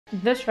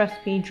This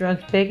recipe draws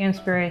big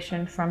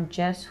inspiration from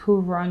Jess,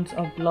 who runs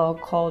a blog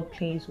called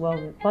Plays Well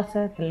with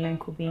Butter. The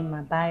link will be in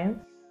my bio.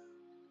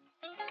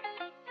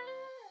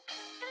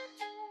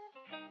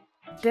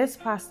 This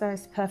pasta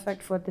is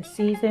perfect for the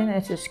season.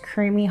 It is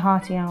creamy,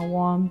 hearty and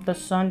warm. The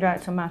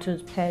sun-dried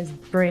tomatoes pairs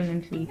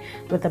brilliantly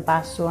with the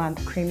basil and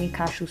the creamy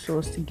cashew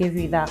sauce to give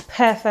you that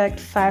perfect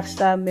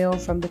 5-star meal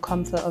from the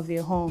comfort of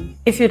your home.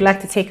 If you'd like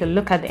to take a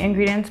look at the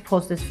ingredients,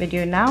 pause this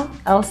video now,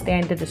 else they're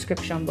in the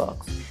description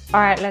box.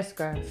 Alright, let's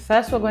go.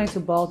 First, we're going to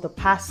boil the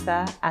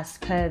pasta as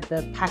per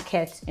the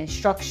packet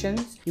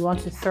instructions. You want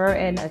to throw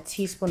in a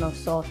teaspoon of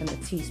salt and a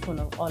teaspoon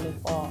of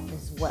olive oil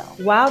as well.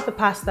 While the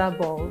pasta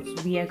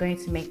boils, we are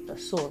going to make the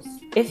sauce.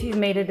 If you've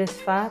made it this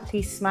far,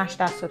 please smash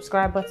that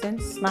subscribe button,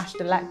 smash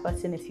the like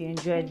button if you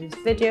enjoyed this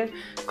video,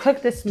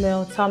 cook this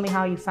meal, tell me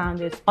how you found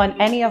it on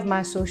any of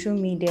my social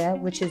media,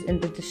 which is in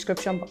the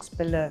description box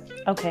below.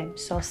 Okay,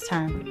 sauce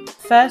time.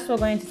 First, we're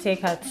going to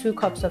take our 2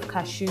 cups of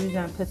cashews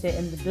and put it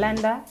in the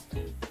blender.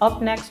 Up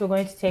next, we're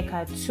going to take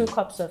our 2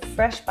 cups of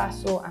fresh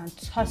basil and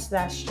toss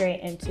that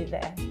straight into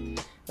there.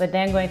 We're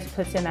then going to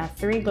put in our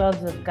 3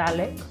 cloves of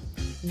garlic,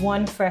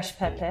 1 fresh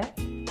pepper,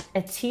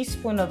 a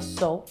teaspoon of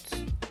salt.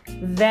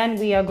 Then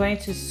we are going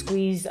to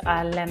squeeze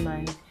our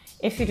lemon.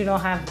 If you do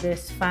not have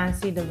this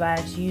fancy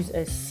device, use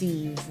a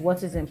sieve.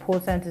 What is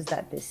important is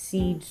that the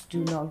seeds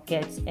do not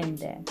get in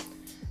there.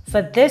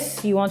 For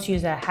this, you want to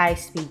use a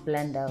high-speed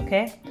blender,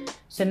 okay?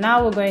 So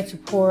now we're going to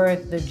pour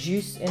the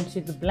juice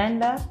into the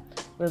blender.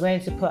 We're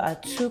going to put our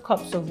 2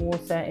 cups of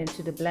water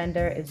into the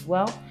blender as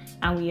well.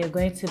 And we are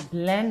going to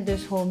blend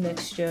this whole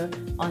mixture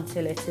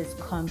until it is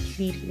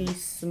completely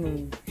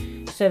smooth,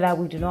 so that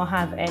we do not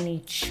have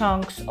any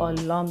chunks or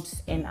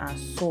lumps in our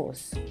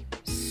sauce.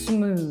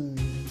 Smooth.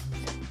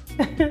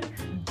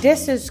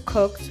 This is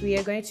cooked. We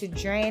are going to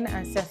drain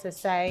and set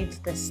aside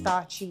the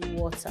starchy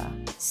water.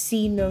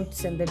 See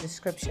notes in the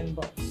description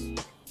box.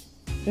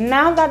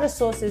 Now that the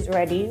sauce is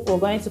ready, we're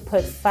going to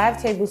put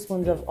 5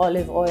 tablespoons of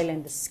olive oil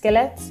in the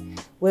skillet.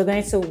 We're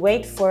going to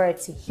wait for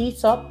it to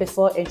heat up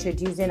before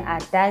introducing our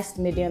diced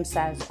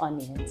medium-sized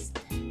onions.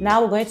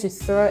 Now we're going to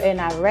throw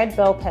in our red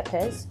bell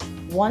peppers,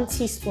 1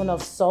 teaspoon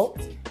of salt,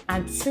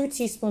 and 2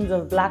 teaspoons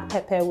of black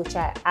pepper, which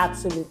I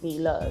absolutely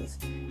love.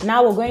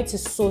 Now we're going to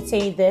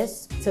saute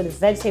this till the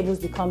vegetables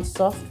become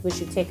soft, which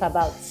should take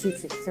about 2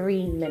 to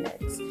 3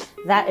 minutes.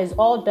 That is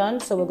all done,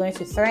 so we're going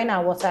to throw in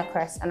our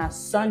watercress and our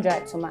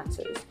sun-dried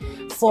tomatoes.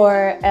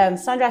 For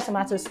sun-dried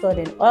tomatoes stored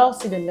in oil,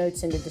 see the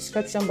notes in the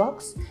description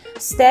box.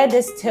 Stir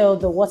this till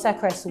the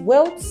watercress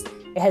wilts.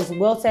 It has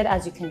wilted,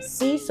 as you can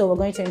see, so we're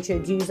going to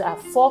introduce our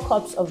 4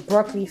 cups of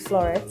broccoli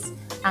florets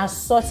and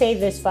saute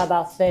this for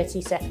about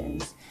 30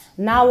 seconds.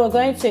 Now we're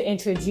going to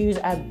introduce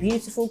our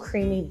beautiful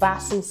creamy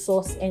basil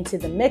sauce into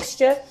the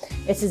mixture.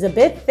 It is a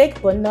bit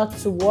thick, but not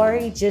to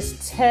worry.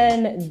 Just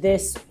turn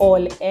this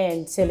all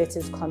in till it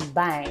is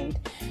combined.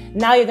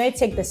 Now you're going to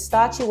take the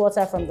starchy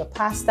water from the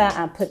pasta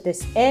and put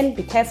this in.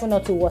 Be careful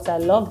not to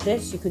waterlog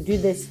this. You could do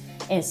this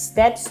in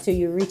steps till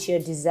you reach your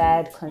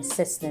desired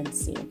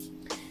consistency.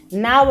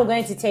 Now we're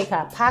going to take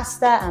our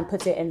pasta and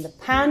put it in the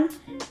pan.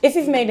 If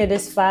you've made it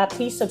this far,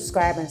 please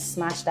subscribe and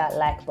smash that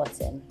like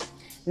button.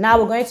 Now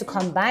we're going to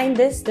combine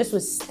this. This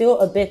was still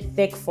a bit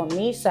thick for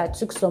me, so I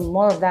took some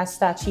more of that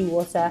starchy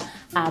water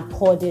and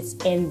poured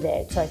it in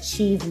there to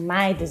achieve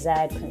my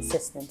desired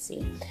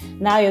consistency.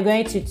 Now you're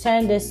going to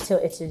turn this till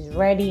it is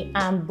ready,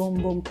 and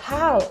boom, boom,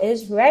 pow,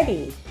 it's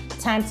ready.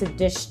 Time to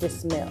dish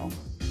this meal.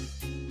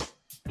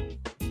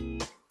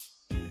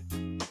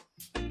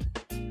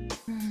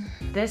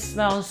 This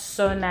smells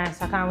so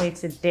nice. I can't wait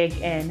to dig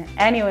in.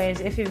 Anyways,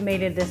 if you've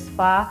made it this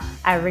far,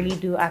 I really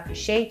do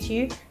appreciate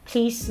you.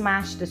 Please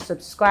smash the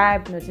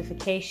subscribe,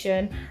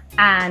 notification,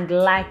 and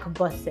like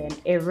button.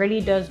 It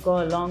really does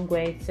go a long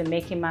way to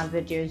making my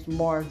videos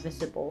more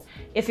visible.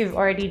 If you've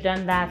already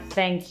done that,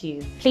 thank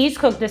you. Please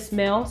cook this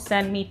meal,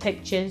 send me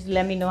pictures,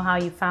 let me know how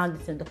you found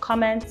it in the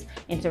comments,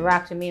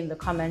 interact with me in the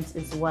comments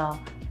as well.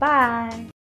 Bye.